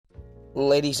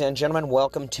Ladies and gentlemen,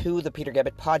 welcome to the Peter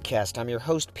Gabbett Podcast. I'm your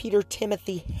host, Peter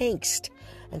Timothy Hengst,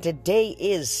 and today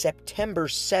is September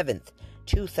 7th,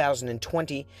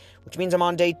 2020, which means I'm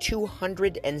on day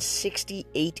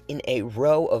 268 in a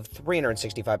row of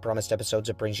 365 promised episodes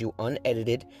that brings you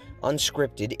unedited,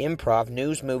 unscripted, improv,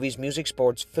 news, movies, music,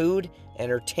 sports, food,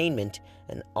 entertainment,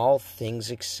 and all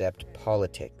things except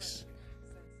politics.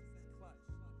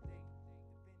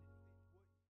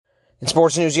 In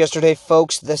sports news yesterday,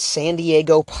 folks, the San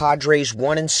Diego Padres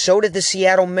won, and so did the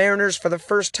Seattle Mariners for the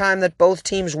first time that both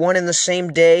teams won in the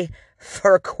same day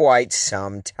for quite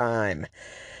some time.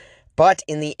 But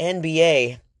in the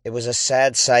NBA, it was a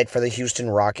sad sight for the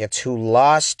Houston Rockets, who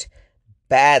lost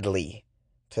badly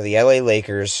to the LA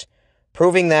Lakers,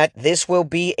 proving that this will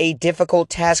be a difficult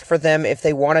task for them if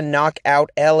they want to knock out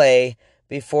LA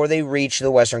before they reach the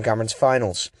Western Conference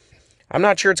Finals. I'm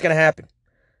not sure it's going to happen.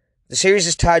 The series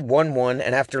is tied 1-1,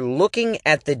 and after looking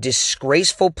at the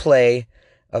disgraceful play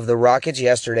of the Rockets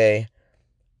yesterday,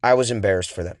 I was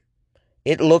embarrassed for them.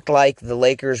 It looked like the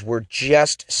Lakers were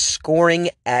just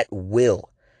scoring at will.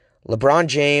 LeBron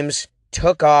James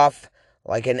took off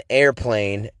like an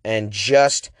airplane and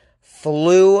just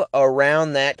flew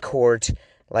around that court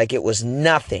like it was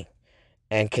nothing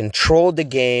and controlled the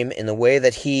game in the way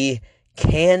that he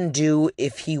can do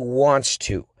if he wants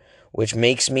to, which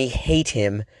makes me hate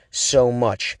him so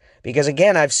much. Because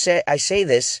again, I say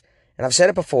this, and I've said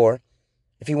it before,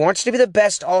 if he wants to be the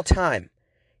best all time,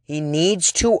 he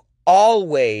needs to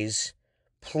always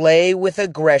play with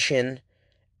aggression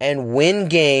and win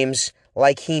games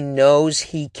like he knows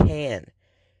he can.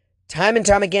 Time and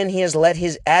time again, he has let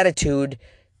his attitude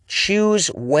choose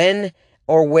when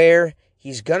or where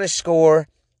he's going to score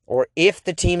or if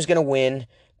the team's going to win,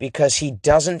 because he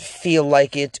doesn't feel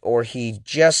like it, or he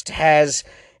just has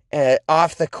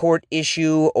off-the-court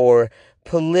issue or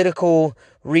political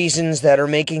reasons that are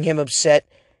making him upset.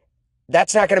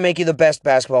 That's not going to make you the best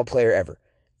basketball player ever.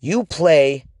 You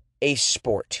play a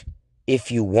sport.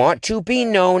 If you want to be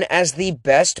known as the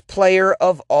best player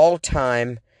of all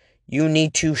time, you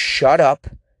need to shut up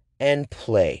and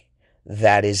play.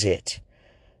 That is it.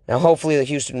 Now, hopefully the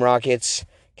Houston Rockets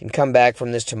can come back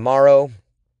from this tomorrow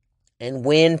and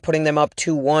win, putting them up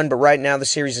 2-1, but right now the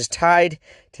series is tied.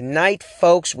 Tonight,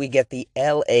 folks, we get the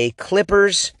LA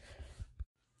Clippers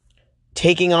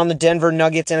taking on the Denver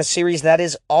Nuggets in a series that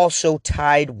is also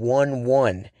tied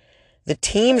 1-1. The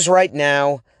teams right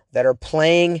now that are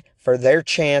playing for their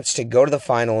chance to go to the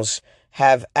finals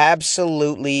have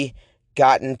absolutely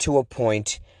gotten to a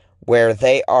point where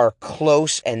they are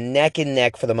close and neck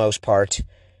for the most part.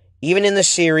 Even in the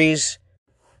series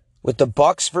with the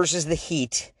Bucks versus the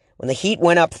Heat, when the Heat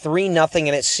went up 3-0 and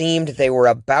it seemed they were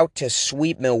about to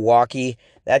sweep Milwaukee,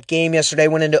 that game yesterday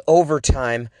went into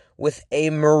overtime with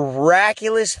a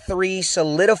miraculous 3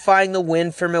 solidifying the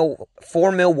win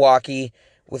for Milwaukee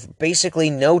with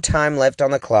basically no time left on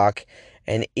the clock,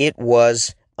 and it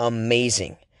was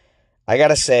amazing. I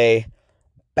gotta say,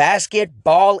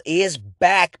 basketball is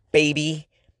back, baby,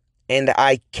 and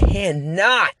I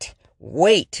cannot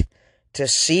wait to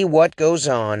see what goes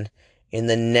on in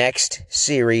the next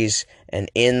series and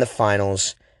in the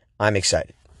finals. I'm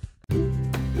excited.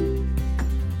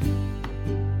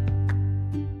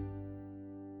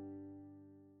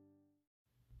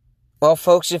 Well,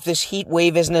 folks, if this heat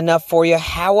wave isn't enough for you,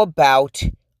 how about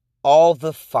all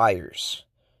the fires?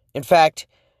 In fact,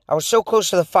 I was so close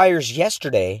to the fires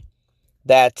yesterday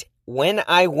that when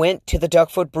I went to the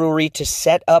Duckfoot Brewery to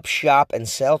set up shop and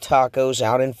sell tacos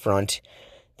out in front,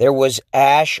 there was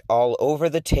ash all over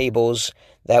the tables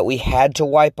that we had to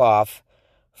wipe off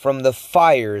from the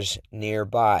fires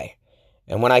nearby.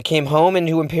 And when I came home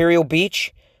into Imperial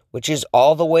Beach, which is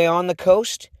all the way on the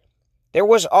coast, there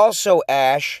was also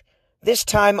ash, this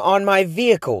time on my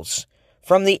vehicles,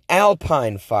 from the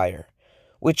Alpine fire,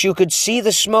 which you could see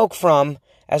the smoke from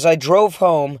as I drove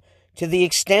home, to the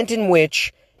extent in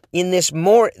which this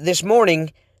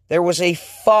morning there was a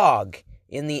fog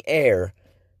in the air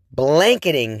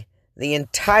blanketing the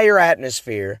entire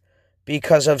atmosphere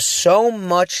because of so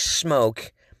much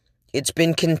smoke. It's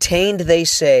been contained, they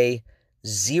say,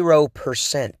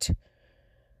 0%.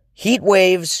 Heat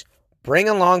waves bring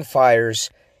along fires,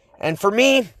 and for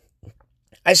me,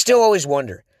 I still always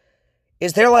wonder,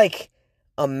 is there like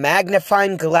a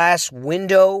magnifying glass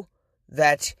window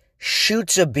that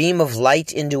shoots a beam of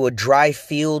light into a dry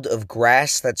field of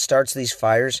grass that starts these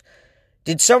fires?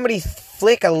 Did somebody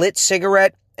flick a lit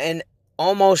cigarette, and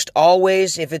almost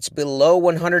always, if it's below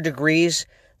 100 degrees,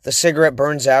 the cigarette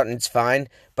burns out and it's fine.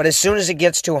 But as soon as it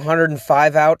gets to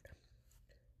 105 out,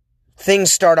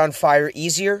 things start on fire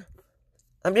easier?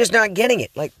 I'm just not getting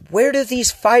it. Like, where do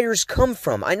these fires come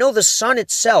from? I know the sun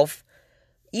itself,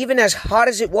 even as hot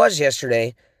as it was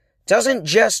yesterday, doesn't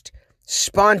just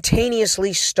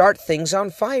spontaneously start things on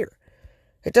fire.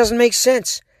 It doesn't make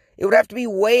sense. It would have to be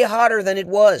way hotter than it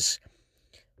was.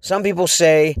 Some people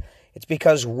say it's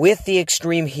because with the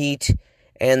extreme heat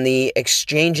and the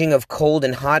exchanging of cold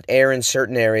and hot air in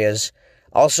certain areas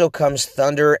also comes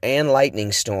thunder and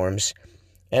lightning storms.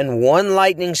 And one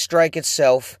lightning strike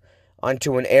itself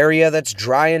onto an area that's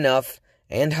dry enough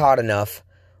and hot enough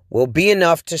will be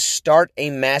enough to start a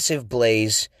massive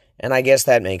blaze, and I guess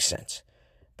that makes sense.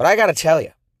 But I gotta tell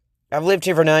you, I've lived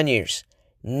here for 9 years.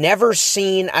 Never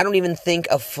seen, I don't even think,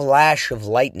 a flash of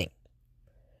lightning.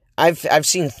 I've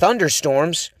seen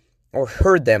thunderstorms, or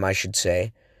heard them, I should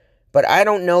say, but I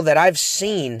don't know that I've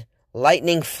seen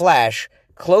lightning flash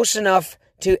close enough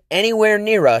to anywhere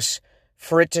near us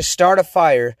for it to start a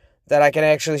fire that I can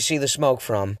actually see the smoke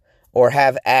from, or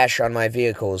have ash on my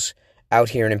vehicles out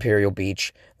here in Imperial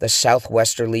Beach, the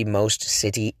southwesterly most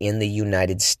city in the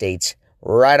United States,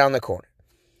 right on the corner.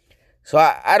 So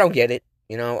I don't get it.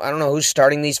 I don't know who's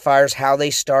starting these fires, how they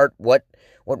start, what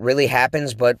really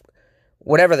happens, but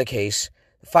whatever the case,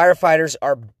 firefighters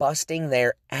are busting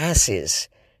their asses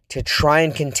to try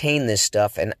and contain this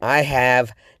stuff, and I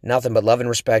have nothing but love and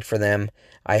respect for them.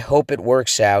 I hope it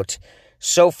works out.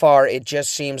 So far, it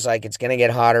just seems like it's going to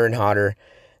get hotter and hotter.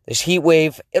 This heat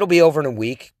wave, it'll be over in a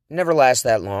week. It never lasts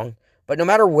that long. But no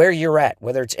matter where you're at,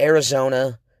 whether it's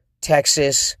Arizona,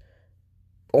 Texas,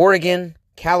 Oregon,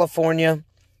 California,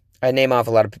 I name off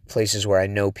a lot of places where I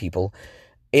know people,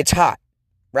 it's hot.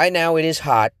 Right now, it is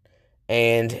hot.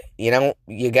 And,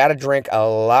 you got to drink a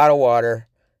lot of water,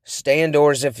 stay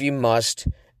indoors if you must,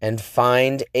 and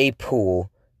find a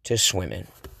pool to swim in.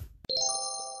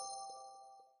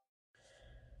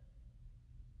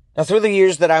 Now, through the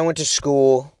years that I went to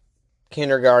school,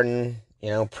 kindergarten,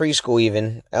 preschool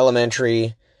even,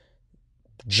 elementary,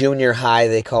 junior high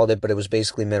they called it, but it was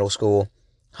basically middle school,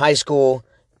 high school,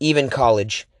 even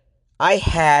college, I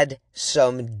had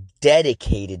some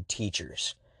dedicated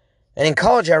teachers. And in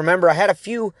college, I remember I had a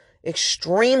few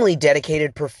extremely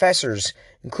dedicated professors,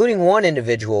 including one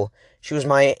individual. She was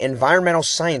my environmental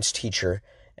science teacher,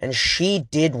 and she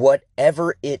did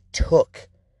whatever it took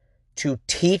to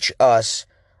teach us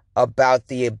about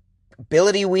the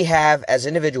ability we have as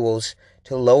individuals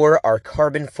to lower our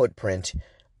carbon footprint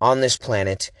on this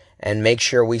planet and make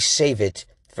sure we save it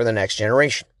for the next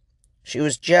generation. She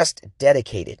was just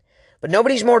dedicated. But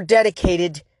nobody's more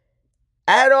dedicated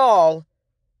at all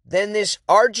than this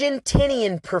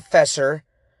Argentinian professor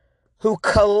who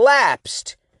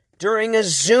collapsed during a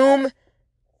Zoom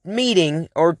meeting,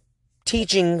 or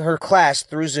teaching her class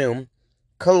through Zoom,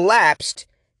 collapsed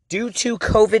due to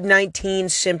COVID-19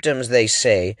 symptoms, they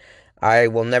say. I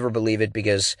will never believe it,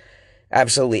 because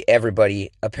absolutely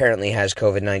everybody apparently has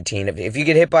COVID-19. If you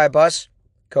get hit by a bus,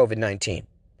 COVID-19.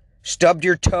 Stubbed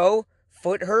your toe,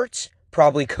 foot hurts,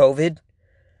 probably COVID.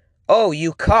 Oh,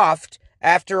 you coughed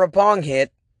after a bong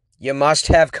hit, you must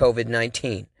have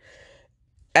COVID-19.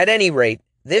 At any rate,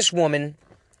 this woman,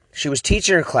 she was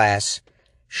teaching her class,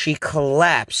 she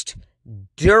collapsed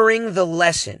during the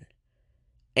lesson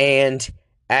and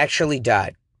actually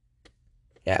died.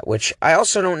 Yeah, which I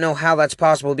also don't know how that's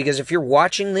possible, because if you're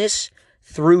watching this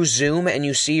through Zoom and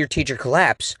you see your teacher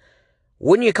collapse,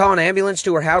 wouldn't you call an ambulance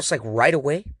to her house right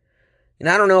away? And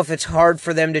I don't know if it's hard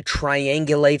for them to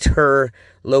triangulate her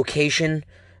location,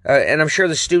 and I'm sure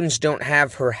the students don't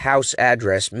have her house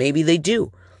address. Maybe they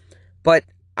do. But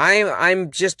I'm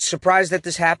just surprised that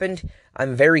this happened.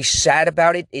 I'm very sad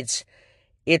about it.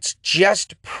 It's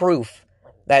just proof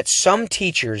that some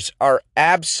teachers are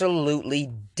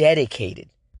absolutely dedicated.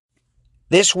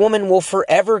 This woman will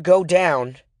forever go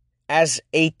down as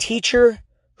a teacher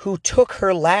who took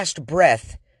her last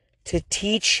breath to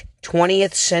teach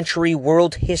 20th century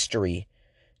world history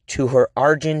to her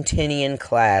Argentinian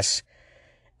class,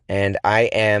 and I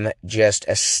am just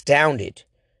astounded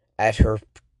at her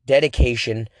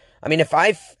dedication. I mean, if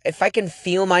I can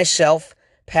feel myself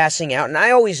passing out, and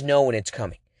I always know when it's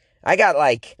coming. I got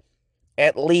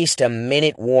at least a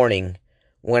minute warning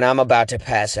when I'm about to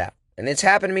pass out. And it's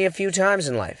happened to me a few times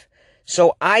in life.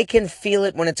 So I can feel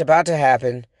it when it's about to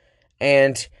happen,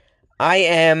 and I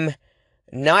am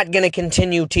not going to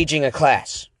continue teaching a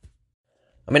class.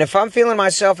 I mean, if I'm feeling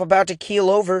myself about to keel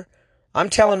over, I'm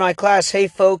telling my class, hey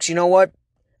folks, you know what?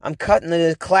 I'm cutting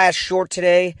the class short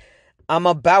today. I'm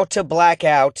about to black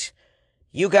out.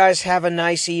 You guys have a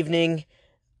nice evening.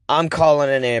 I'm calling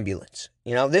an ambulance.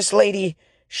 This lady,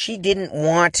 she didn't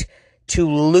want to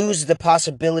lose the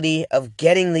possibility of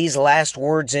getting these last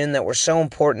words in that were so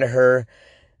important to her.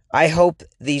 I hope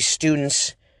these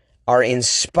students are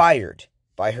inspired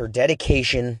by her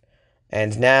dedication,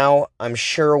 and now I'm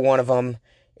sure one of them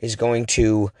is going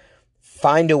to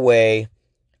find a way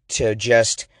to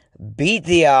just beat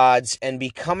the odds and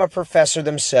become a professor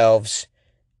themselves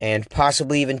and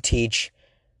possibly even teach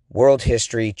world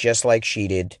history just like she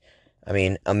did. I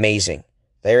mean, amazing.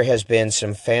 There has been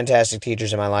some fantastic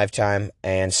teachers in my lifetime,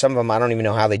 and some of them I don't even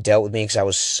know how they dealt with me because I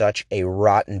was such a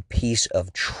rotten piece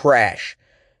of trash.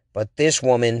 But this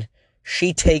woman,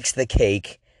 she takes the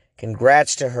cake.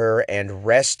 Congrats to her, and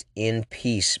rest in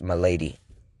peace, my lady.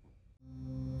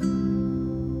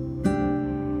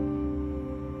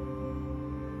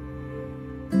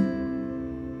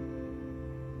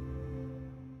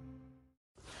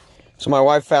 So my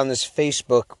wife found this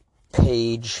Facebook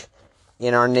page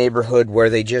in our neighborhood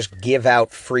where they just give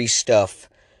out free stuff.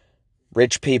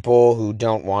 Rich people who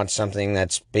don't want something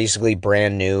that's basically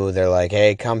brand new, they're like,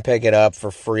 hey, come pick it up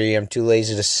for free. I'm too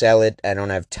lazy to sell it. I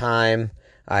don't have time.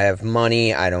 I have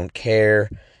money. I don't care.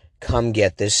 Come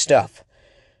get this stuff.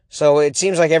 So it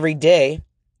seems like every day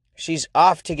she's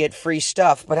off to get free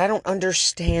stuff, but I don't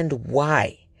understand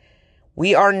why.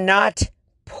 We are not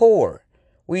poor.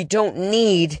 We don't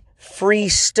need free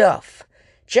stuff.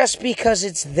 Just because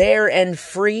it's there and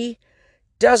free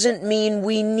doesn't mean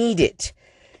we need it.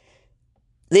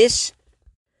 This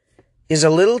is a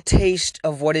little taste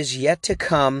of what is yet to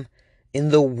come in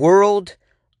the world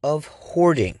of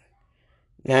hoarding.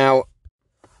 Now,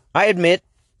 I admit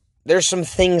there's some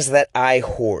things that I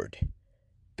hoard.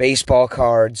 Baseball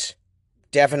cards,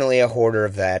 definitely a hoarder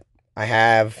of that. I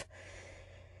have,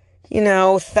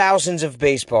 thousands of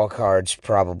baseball cards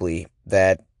probably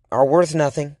that are worth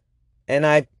nothing, and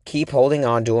I keep holding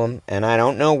on to them, and I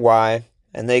don't know why,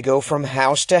 and they go from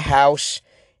house to house,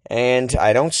 and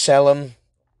I don't sell them.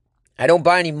 I don't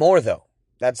buy any more, though.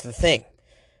 That's the thing.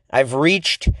 I've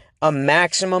reached a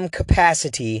maximum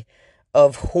capacity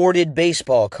of hoarded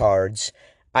baseball cards.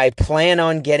 I plan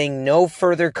on getting no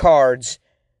further cards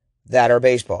that are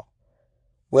baseball.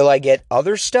 Will I get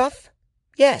other stuff?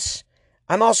 Yes.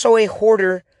 I'm also a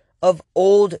hoarder of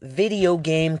old video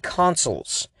game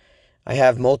consoles. I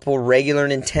have multiple regular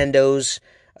Nintendos,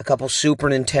 a couple Super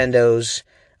Nintendos,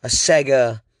 a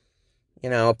Sega, a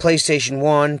PlayStation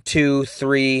 1, 2,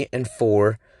 3, and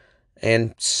 4,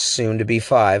 and soon to be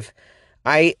 5.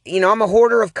 I'm a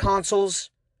hoarder of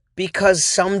consoles because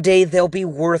someday they'll be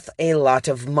worth a lot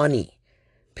of money.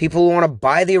 People who want to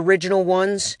buy the original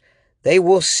ones, they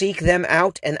will seek them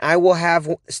out, and I will have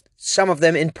some of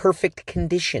them in perfect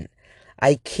condition.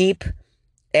 I keep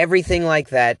everything like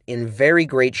that in very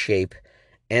great shape,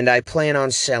 and I plan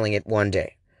on selling it one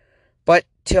day. But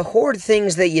to hoard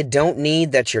things that you don't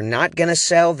need, that you're not going to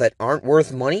sell, that aren't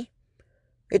worth money,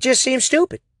 it just seems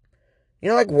stupid.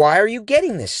 Why are you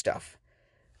getting this stuff?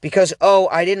 Because,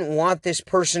 I didn't want this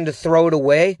person to throw it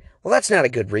away? Well, that's not a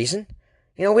good reason.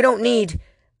 We don't need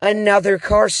another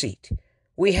car seat.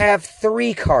 We have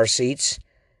 3 car seats.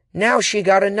 Now she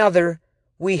got another.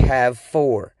 We have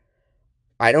 4.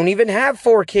 I don't even have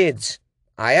 4 kids.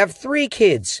 I have 3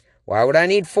 kids. Why would I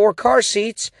need 4 car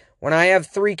seats when I have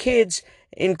 3 kids,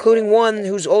 including one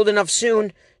who's old enough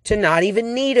soon to not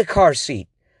even need a car seat?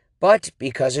 But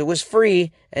because it was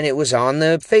free and it was on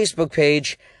the Facebook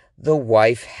page, the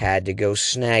wife had to go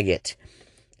snag it.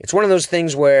 It's one of those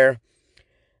things where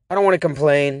I don't want to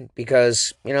complain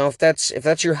because, if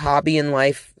that's your hobby in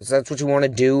life, if that's what you want to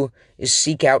do, is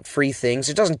seek out free things,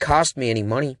 it doesn't cost me any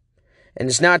money. And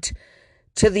it's not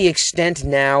to the extent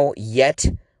now yet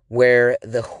where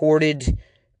the hoarded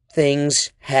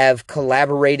things have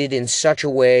collaborated in such a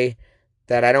way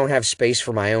that I don't have space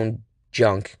for my own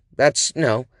junk.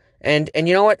 No. And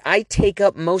you know what? I take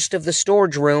up most of the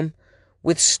storage room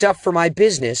with stuff for my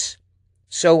business,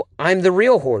 so I'm the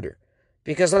real hoarder.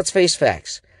 Because let's face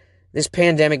facts, this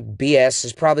pandemic BS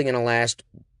is probably going to last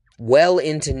well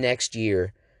into next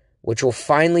year, which will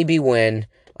finally be when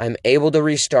I'm able to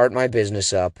restart my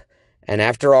business up, and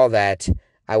after all that,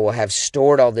 I will have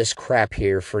stored all this crap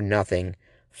here for nothing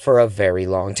for a very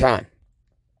long time.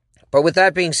 But with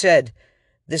that being said,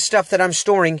 this stuff that I'm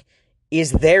storing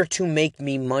is there to make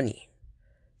me money.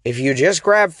 If you just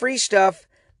grab free stuff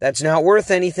that's not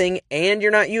worth anything and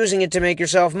you're not using it to make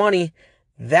yourself money,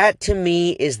 that to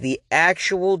me is the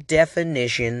actual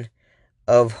definition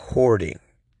of hoarding.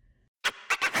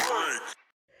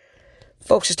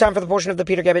 Folks, it's time for the portion of the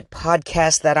Peter Gabbett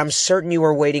podcast that I'm certain you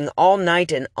are waiting all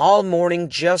night and all morning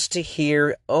just to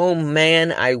hear. Oh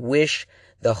man, I wish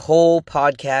the whole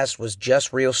podcast was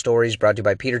just real stories, brought to you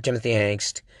by Peter Timothy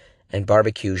Hangst and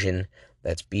Barbecusion.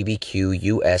 That's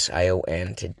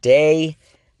BBQUSION. Today,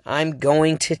 I'm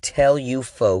going to tell you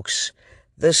folks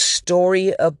the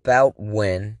story about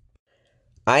when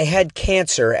I had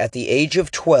cancer at the age of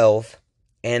 12,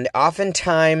 and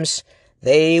oftentimes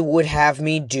they would have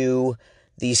me do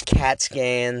these CAT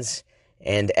scans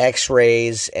and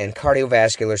x-rays and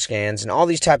cardiovascular scans and all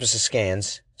these types of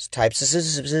scans, types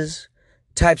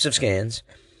of scans.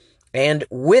 And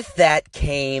with that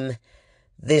came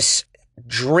this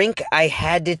drink I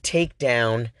had to take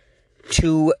down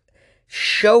to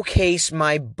showcase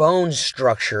my bone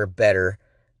structure better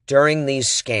during these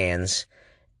scans.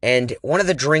 And one of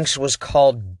the drinks was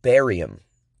called barium.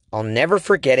 I'll never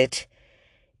forget it.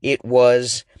 It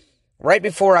was right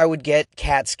before I would get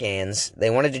CAT scans. They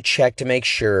wanted to check to make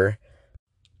sure.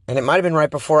 And it might have been right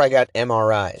before I got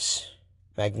MRIs,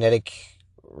 magnetic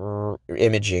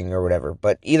imaging or whatever.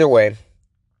 But either way,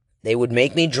 they would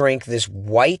make me drink this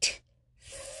white,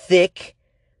 thick,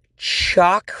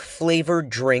 chalk-flavored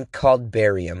drink called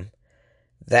barium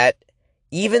that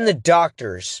even the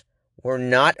doctors were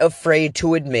not afraid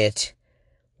to admit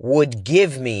would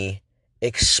give me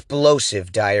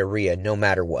explosive diarrhea no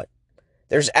matter what.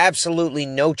 There's absolutely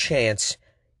no chance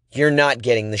you're not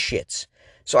getting the shits.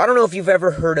 So I don't know if you've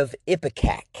ever heard of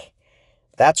Ipecac.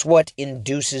 That's what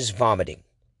induces vomiting.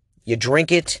 You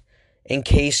drink it in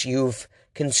case you've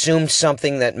consumed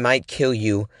something that might kill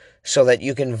you so that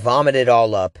you can vomit it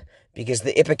all up, because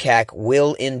the Ipecac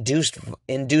will induce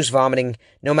vomiting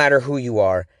no matter who you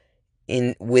are.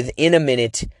 Within a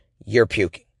minute, you're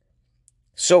puking.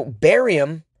 So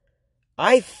barium,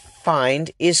 I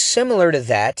find, is similar to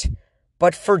that,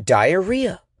 but for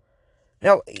diarrhea.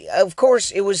 Now, of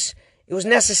course, it was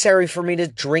necessary for me to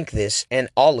drink this, and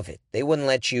all of it. They wouldn't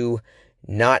let you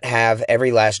not have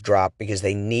every last drop because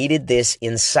they needed this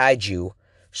inside you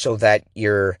so that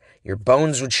your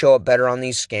bones would show up better on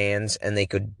these scans, and they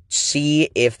could see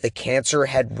if the cancer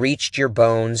had reached your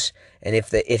bones, and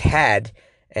if it had,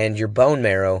 and your bone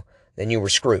marrow, then you were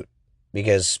screwed.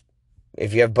 Because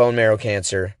if you have bone marrow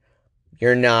cancer,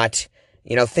 you're not,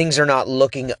 things are not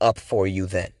looking up for you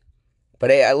then. But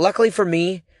luckily for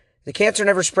me, the cancer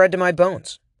never spread to my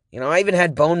bones. I even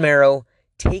had bone marrow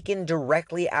taken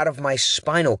directly out of my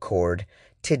spinal cord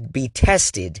to be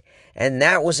tested, and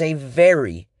that was a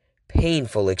very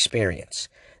painful experience.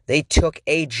 They took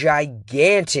a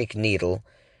gigantic needle,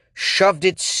 shoved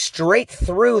it straight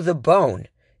through the bone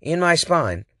in my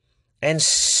spine, and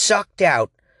sucked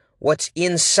out what's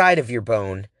inside of your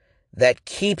bone that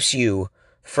keeps you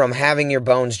from having your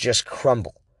bones just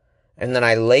crumble. And then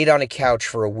I laid on a couch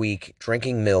for a week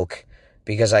drinking milk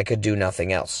because I could do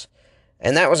nothing else.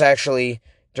 And that was actually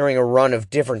during a run of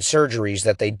different surgeries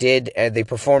that they did, and they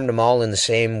performed them all in the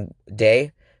same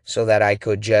day so that I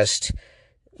could just,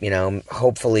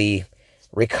 hopefully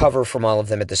recover from all of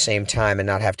them at the same time and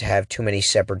not have to have too many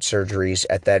separate surgeries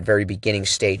at that very beginning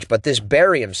stage. But this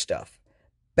barium stuff,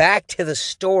 back to the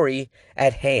story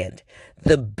at hand,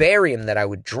 the barium that I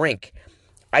would drink,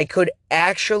 I could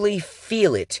actually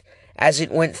feel it as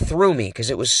it went through me because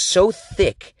it was so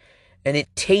thick, and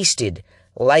it tasted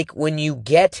like when you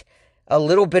get a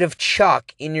little bit of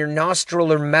chalk in your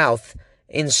nostril or mouth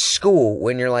in school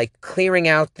when you're like clearing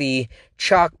out the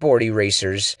chalkboard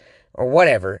erasers or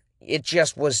whatever. It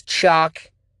just was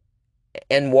chalk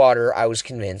and water, I was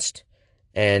convinced.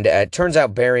 And it turns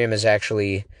out barium is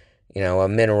actually, a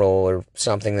mineral or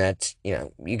something that,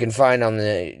 you can find on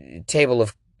the table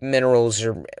of minerals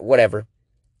or whatever.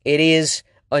 It is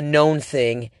a known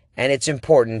thing, and it's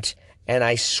important, and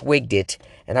I swigged it.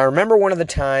 And I remember one of the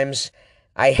times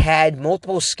I had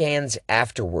multiple scans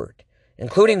afterward,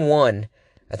 including one,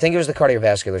 I think it was the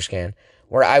cardiovascular scan,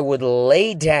 where I would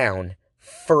lay down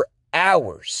for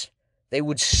hours. They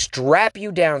would strap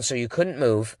you down so you couldn't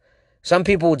move. Some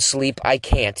people would sleep. I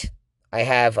can't. I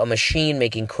have a machine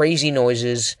making crazy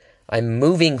noises. I'm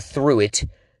moving through it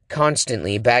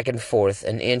constantly, back and forth,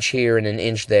 an inch here and an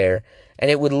inch there.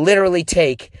 And it would literally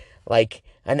take like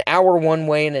an hour one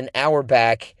way and an hour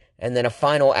back, and then a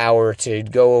final hour to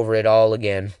go over it all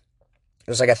again. It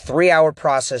was like a 3-hour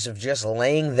process of just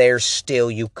laying there still.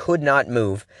 You could not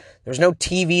move. There was no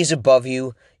TVs above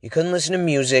you. You couldn't listen to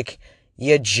music.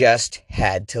 You just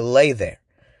had to lay there.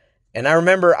 And I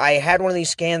remember I had one of these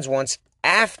scans once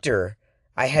after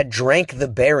I had drank the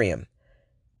barium.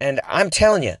 And I'm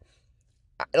telling you,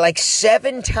 like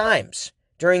 7 times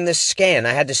during this scan,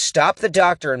 I had to stop the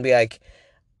doctor and be like,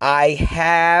 I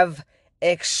have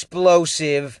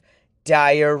explosive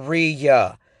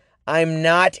diarrhea. I'm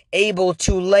not able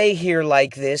to lay here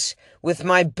like this with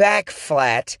my back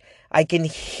flat. I can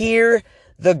hear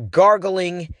the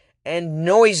gargling and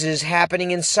noises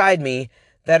happening inside me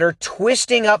that are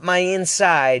twisting up my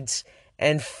insides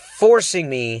and forcing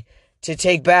me to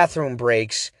take bathroom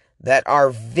breaks that are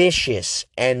vicious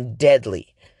and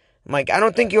deadly. I'm like, I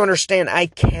don't think you understand. I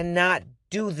cannot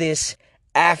do this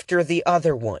after the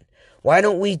other one. Why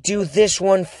don't we do this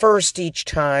one first each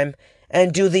time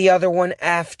and do the other one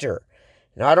after?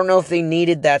 Now, I don't know if they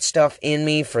needed that stuff in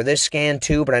me for this scan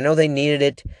too, but I know they needed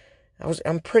it.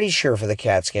 I'm pretty sure for the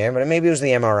CAT scan, but maybe it was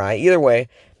the MRI. Either way,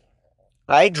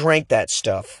 I drank that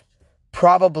stuff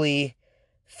probably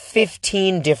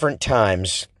 15 different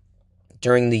times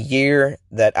during the year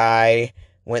that I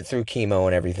went through chemo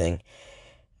and everything.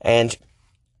 And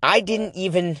I didn't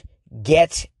even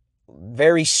get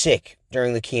very sick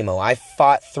during the chemo. I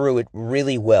fought through it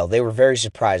really well. They were very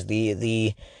surprised.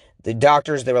 The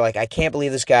doctors, they were like, I can't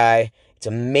believe this guy. It's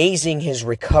amazing his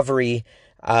recovery.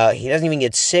 He doesn't even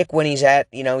get sick when he's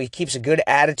he keeps a good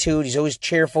attitude. He's always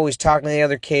cheerful. He's talking to the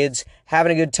other kids,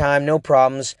 having a good time, no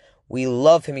problems. We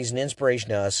love him. He's an inspiration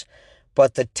to us.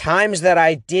 But the times that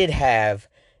I did have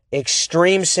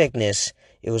extreme sickness,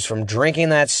 it was from drinking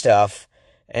that stuff,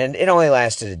 and it only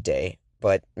lasted a day.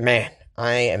 But man,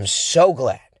 I am so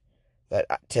glad that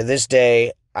to this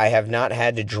day, I have not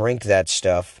had to drink that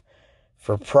stuff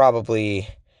for probably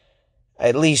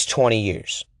at least 20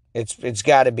 years. It's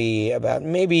got to be about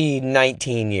maybe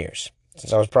 19 years,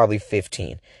 since I was probably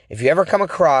 15. If you ever come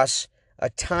across a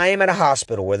time at a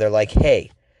hospital where they're like,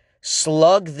 hey,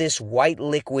 slug this white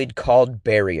liquid called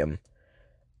barium,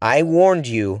 I warned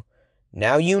you,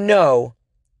 now you know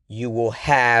you will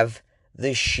have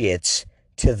the shits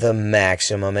to the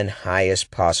maximum and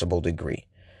highest possible degree.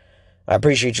 I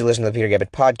appreciate you listening to the Peter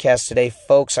Gabbett podcast today,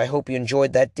 folks. I hope you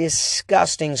enjoyed that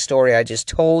disgusting story I just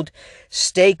told.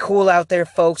 Stay cool out there,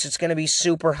 folks. It's going to be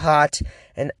super hot,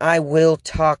 and I will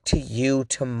talk to you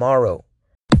tomorrow.